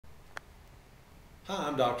Hi,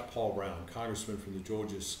 I'm Dr. Paul Broun, Congressman from the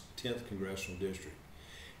Georgia's 10th Congressional District.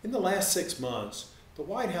 In the last 6 months, the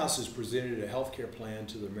White House has presented a health care plan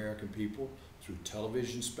to the American people through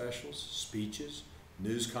television specials, speeches,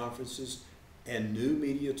 news conferences, and new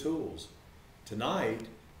media tools. Tonight,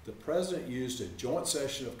 the President used a joint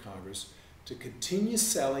session of Congress to continue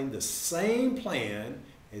selling the same plan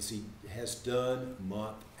as he has done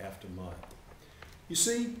month after month. You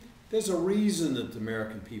see, there's a reason that the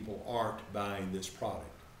American people aren't buying this product.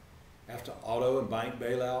 After auto and bank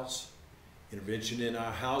bailouts, intervention in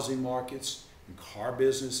our housing markets and car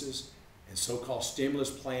businesses, and so-called stimulus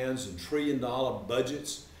plans and trillion-dollar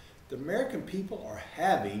budgets, the American people are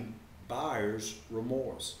having buyer's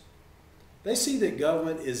remorse. They see that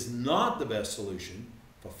government is not the best solution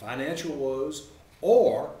for financial woes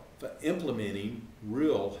or for implementing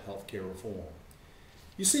real health care reform.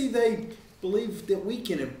 You see, they believe that we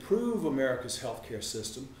can improve America's health care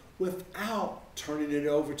system without turning it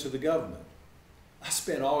over to the government. I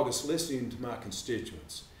spent August listening to my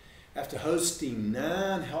constituents. After hosting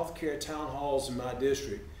 9 healthcare town halls in my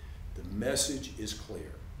district, the message is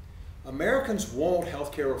clear. Americans want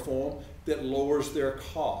healthcare reform that lowers their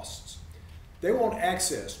costs. They want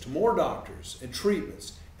access to more doctors and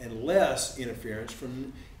treatments and less interference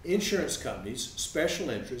from insurance companies, special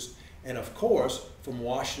interests, and of course, from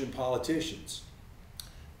Washington politicians.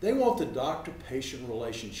 They want the doctor-patient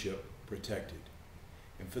relationship protected.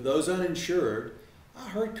 And for those uninsured, I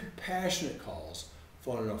heard compassionate calls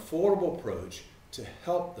for an affordable approach to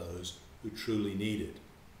help those who truly need it.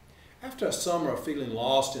 After a summer of feeling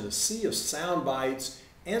lost in a sea of sound bites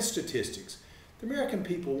and statistics, the American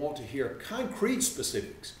people want to hear concrete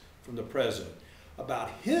specifics from the President about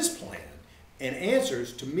his plan and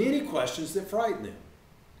answers to many questions that frighten them.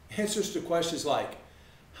 Answers to questions like,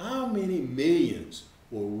 how many millions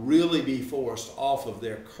will really be forced off of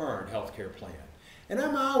their current health care plan? And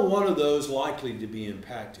am I one of those likely to be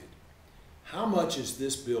impacted? How much is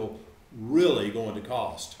this bill really going to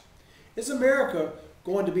cost? Is America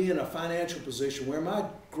going to be in a financial position where my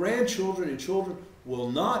grandchildren and children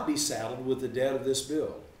will not be saddled with the debt of this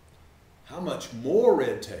bill? How much more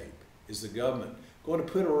red tape is the government going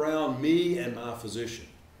to put around me and my physician?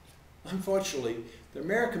 Unfortunately, the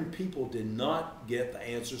American people did not get the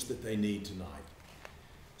answers that they need tonight.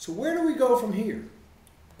 So where do we go from here?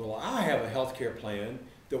 Well, I have a health care plan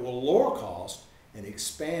that will lower costs and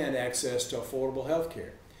expand access to affordable health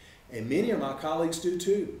care. And many of my colleagues do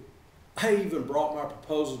too. I even brought my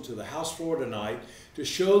proposal to the House floor tonight to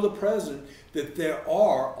show the President that there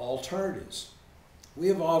are alternatives. We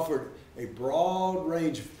have offered a broad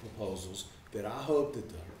range of proposals that I hope that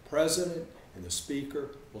the President and the Speaker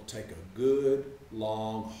will take a good,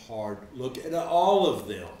 long, hard look at all of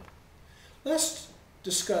them. Let's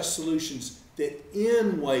discuss solutions that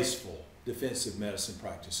end wasteful defensive medicine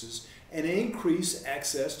practices and increase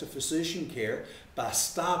access to physician care by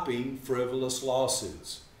stopping frivolous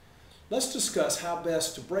lawsuits. Let's discuss how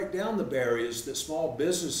best to break down the barriers that small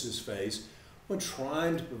businesses face when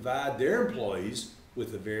trying to provide their employees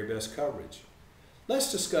with the very best coverage.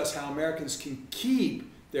 Let's discuss how Americans can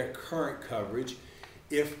keep their current coverage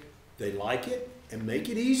if they like it and make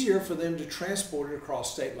it easier for them to transport it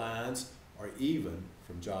across state lines or even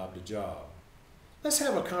from job to job. Let's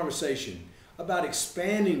have a conversation about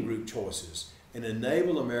expanding group choices and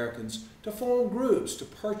enable Americans to form groups to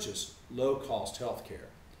purchase low-cost health care,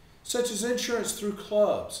 such as insurance through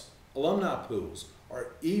clubs, alumni pools,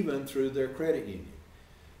 or even through their credit union.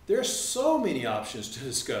 There are so many options to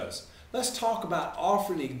discuss. Let's talk about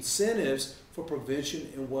offering incentives for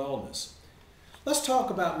prevention and wellness. Let's talk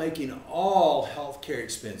about making all health care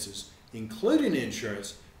expenses, including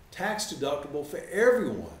insurance, tax deductible for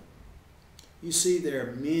everyone. You see, there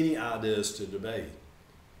are many ideas to debate.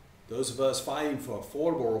 Those of us fighting for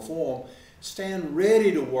affordable reform stand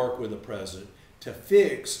ready to work with the President to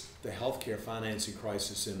fix the health care financing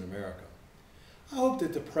crisis in America. I hope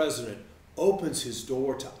that the President opens his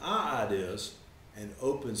door to our ideas and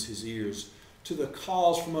opens his ears to the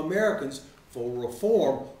calls from Americans for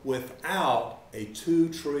reform without a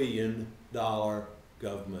 $2 trillion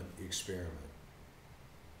government experiment.